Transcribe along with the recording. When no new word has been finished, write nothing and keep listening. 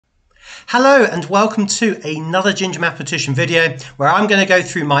Hello and welcome to another Ginger Mathematician video where I'm going to go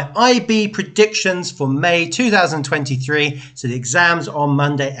through my IB predictions for May 2023, so the exams on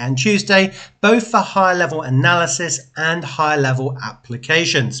Monday and Tuesday, both for higher level analysis and higher level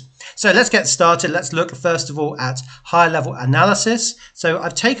applications. So let's get started. Let's look first of all at higher level analysis. So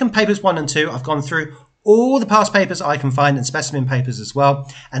I've taken papers 1 and 2, I've gone through all the past papers I can find and specimen papers as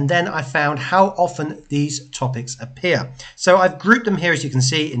well, and then I found how often these topics appear. So I've grouped them here, as you can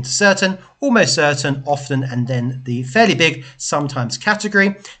see, into certain, almost certain, often, and then the fairly big sometimes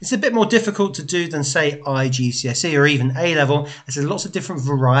category. It's a bit more difficult to do than say IGCSE or even A level, as there's lots of different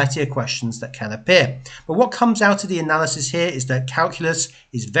variety of questions that can appear. But what comes out of the analysis here is that calculus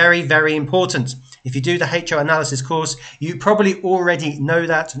is very, very important. If you do the HO analysis course, you probably already know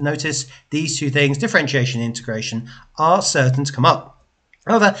that. Notice these two things, differentiation and integration, are certain to come up.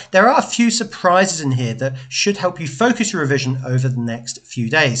 However, there are a few surprises in here that should help you focus your revision over the next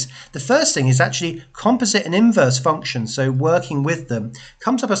few days. The first thing is actually composite and inverse functions, so working with them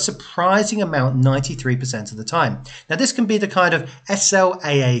comes up a surprising amount 93% of the time. Now this can be the kind of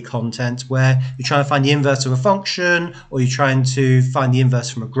SLAA content where you're trying to find the inverse of a function or you're trying to find the inverse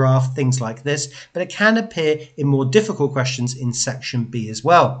from a graph, things like this, but it can appear in more difficult questions in section B as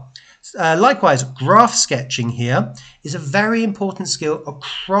well. Likewise, graph sketching here is a very important skill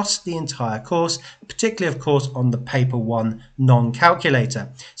across the entire course, particularly of course on the paper 1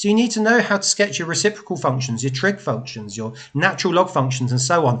 non-calculator. So you need to know how to sketch your reciprocal functions, your trig functions, your natural log functions and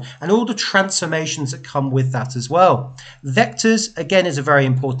so on, and all the transformations that come with that as well. Vectors again is a very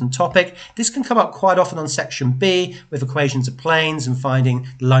important topic. This can come up quite often on section B with equations of planes and finding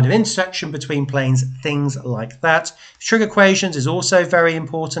the line of intersection between planes, things like that. Trig equations is also very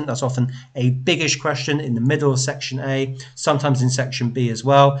important. That's often a biggish question in the middle of section A, sometimes in section B as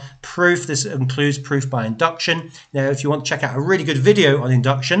well. Proof, this includes proof by induction. Now if you want to check out a really good video on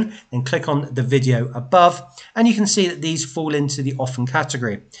induction, then click on the video above and you can see that these fall into the often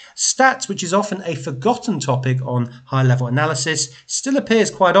category. Stats, which is often a forgotten topic on high level analysis, still appears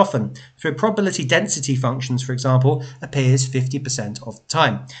quite often. So probability density functions, for example, appears 50% of the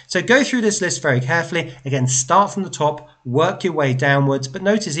time. So go through this list very carefully. Again, start from the top, work your way downwards, but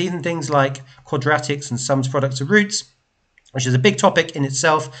notice even things like quadratics and sums, products of roots, which is a big topic in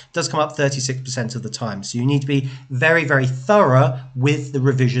itself, does come up 36% of the time. So you need to be very, very thorough with the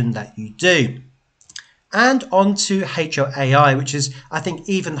revision that you do. And on to HOAI, which is, I think,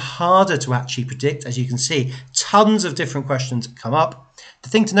 even harder to actually predict. As you can see, tons of different questions come up. The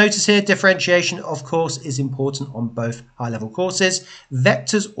thing to notice here, differentiation, of course, is important on both high-level courses.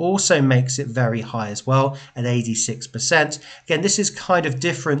 Vectors also makes it very high as well at 86%. Again, this is kind of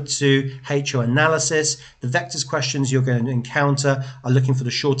different to HO analysis. The vectors questions you're going to encounter are looking for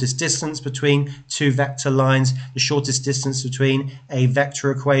the shortest distance between two vector lines, the shortest distance between a vector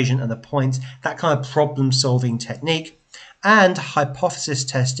equation and a point, that kind of problem-solving technique. And hypothesis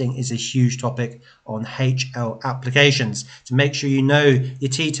testing is a huge topic on HL applications. To make sure you know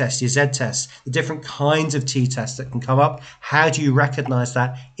your t-test, your z-test, the different kinds of t-tests that can come up. How do you recognize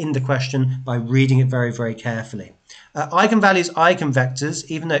that in the question? By reading it very, very carefully. Eigenvalues, eigenvectors,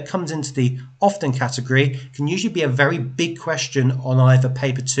 even though it comes into the often category, can usually be a very big question on either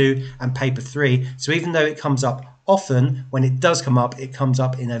paper 2 and paper 3. So even though it comes up often, when it does come up, it comes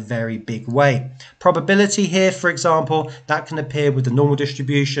up in a very big way. Probability here, for example, that can appear with the normal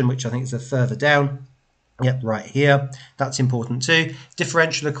distribution, which I think is further down. Yep, right here. That's important too.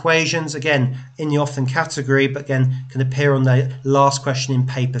 Differential equations, again, in the often category, but again, can appear on the last question in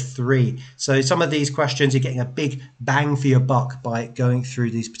paper 3. So some of these questions, you're getting a big bang for your buck by going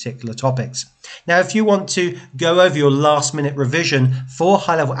through these particular topics. Now, if you want to go over your last minute revision for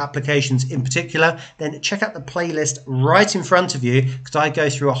high-level applications in particular, then check out the playlist right in front of you, because I go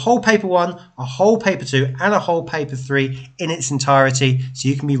through a whole paper 1, a whole paper 2, and a whole paper 3 in its entirety, so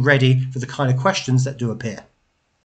you can be ready for the kind of questions that do appear.